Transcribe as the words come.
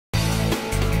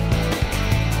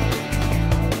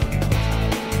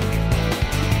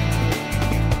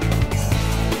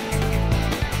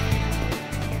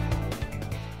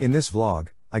In this vlog,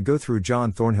 I go through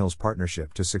John Thornhill's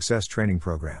Partnership to Success training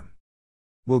program.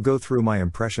 We'll go through my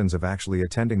impressions of actually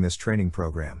attending this training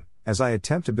program, as I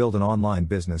attempt to build an online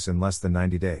business in less than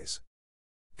 90 days.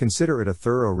 Consider it a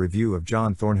thorough review of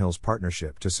John Thornhill's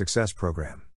Partnership to Success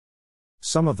program.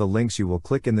 Some of the links you will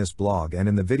click in this blog and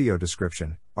in the video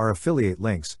description are affiliate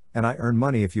links, and I earn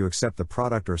money if you accept the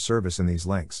product or service in these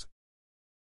links.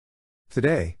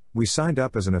 Today, we signed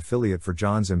up as an affiliate for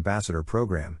John's Ambassador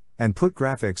program, and put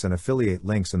graphics and affiliate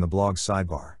links in the blog's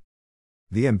sidebar.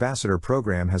 The Ambassador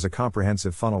program has a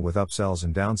comprehensive funnel with upsells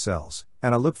and downsells,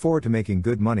 and I look forward to making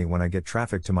good money when I get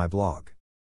traffic to my blog.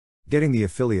 Getting the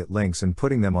affiliate links and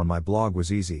putting them on my blog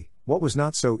was easy. What was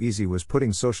not so easy was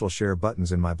putting social share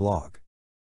buttons in my blog.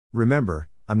 Remember,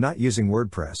 I'm not using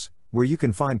WordPress, where you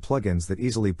can find plugins that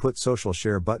easily put social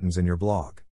share buttons in your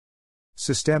blog.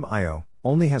 System.io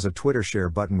only has a Twitter share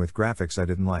button with graphics I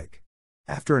didn't like.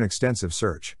 After an extensive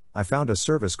search, I found a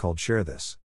service called Share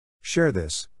This. Share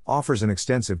This offers an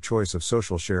extensive choice of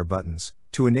social share buttons.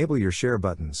 To enable your share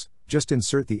buttons, just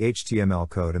insert the HTML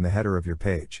code in the header of your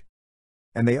page.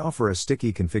 And they offer a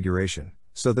sticky configuration,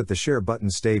 so that the share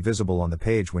buttons stay visible on the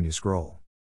page when you scroll.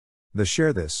 The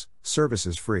Share This service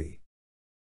is free.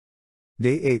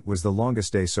 Day 8 was the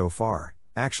longest day so far.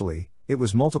 Actually, it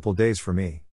was multiple days for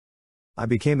me. I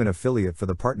became an affiliate for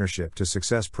the Partnership to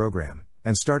Success program,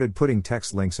 and started putting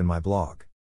text links in my blog.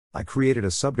 I created a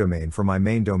subdomain for my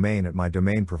main domain at my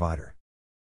domain provider.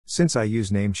 Since I use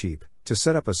Namecheap to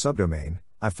set up a subdomain,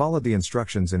 I followed the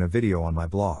instructions in a video on my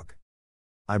blog.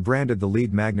 I branded the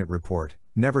lead magnet report,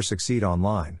 Never Succeed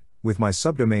Online, with my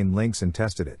subdomain links and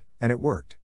tested it, and it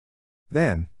worked.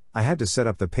 Then, I had to set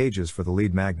up the pages for the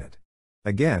lead magnet.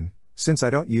 Again, since I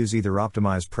don't use either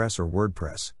OptimizePress or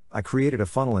WordPress, I created a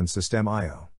funnel in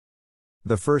System.io.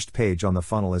 The first page on the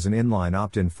funnel is an inline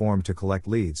opt-in form to collect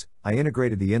leads. I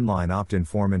integrated the inline opt-in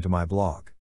form into my blog.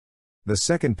 The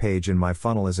second page in my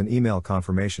funnel is an email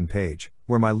confirmation page,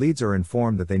 where my leads are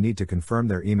informed that they need to confirm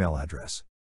their email address.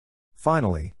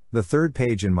 Finally, the third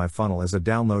page in my funnel is a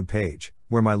download page,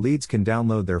 where my leads can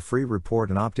download their free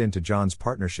report and opt in to John's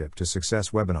Partnership to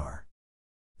Success webinar.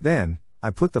 Then,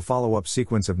 I put the follow-up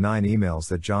sequence of 9 emails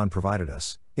that John provided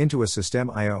us into a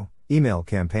System.io email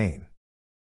campaign.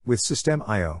 With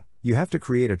System.io, you have to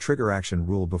create a trigger action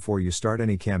rule before you start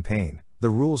any campaign.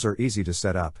 The rules are easy to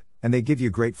set up, and they give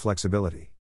you great flexibility.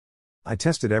 I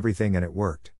tested everything and it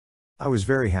worked. I was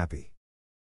very happy.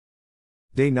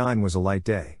 Day 9 was a light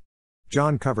day.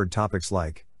 John covered topics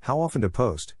like how often to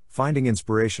post, finding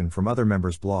inspiration from other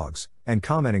members' blogs, and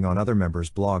commenting on other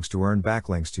members' blogs to earn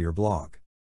backlinks to your blog.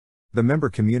 The member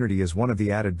community is one of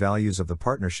the added values of the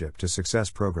Partnership to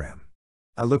Success program.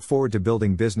 I look forward to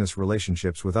building business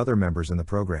relationships with other members in the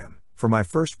program, for my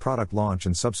first product launch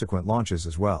and subsequent launches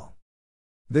as well.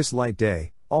 This light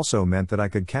day also meant that I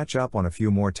could catch up on a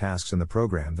few more tasks in the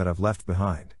program that I've left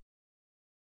behind.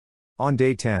 On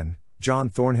day 10, John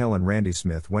Thornhill and Randy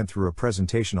Smith went through a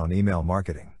presentation on email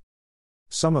marketing.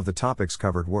 Some of the topics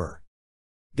covered were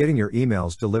getting your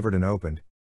emails delivered and opened,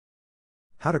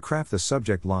 how to craft the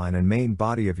subject line and main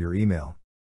body of your email,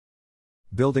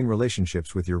 building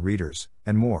relationships with your readers,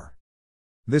 and more.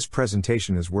 This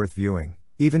presentation is worth viewing,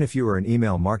 even if you are an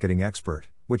email marketing expert,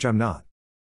 which I'm not.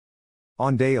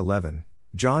 On day 11,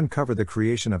 John covered the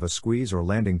creation of a squeeze or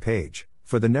landing page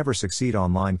for the Never Succeed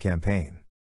Online campaign.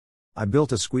 I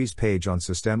built a squeeze page on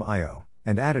System.io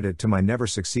and added it to my Never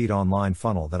Succeed Online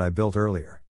funnel that I built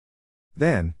earlier.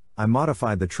 Then, I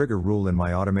modified the trigger rule in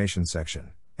my automation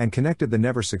section and connected the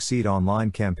Never Succeed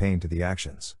Online campaign to the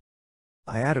actions.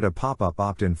 I added a pop-up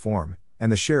opt-in form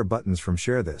and the share buttons from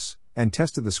Share This and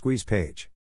tested the squeeze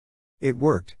page. It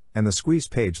worked, and the squeeze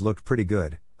page looked pretty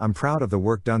good. I'm proud of the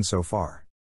work done so far.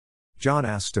 John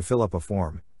asks to fill up a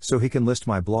form so he can list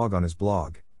my blog on his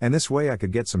blog, and this way I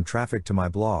could get some traffic to my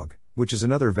blog, which is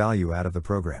another value add of the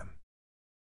program.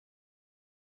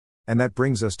 And that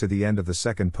brings us to the end of the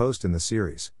second post in the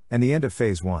series, and the end of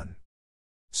phase 1.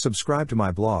 Subscribe to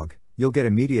my blog, you'll get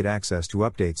immediate access to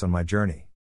updates on my journey.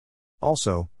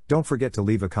 Also, don't forget to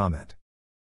leave a comment.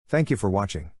 Thank you for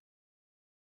watching.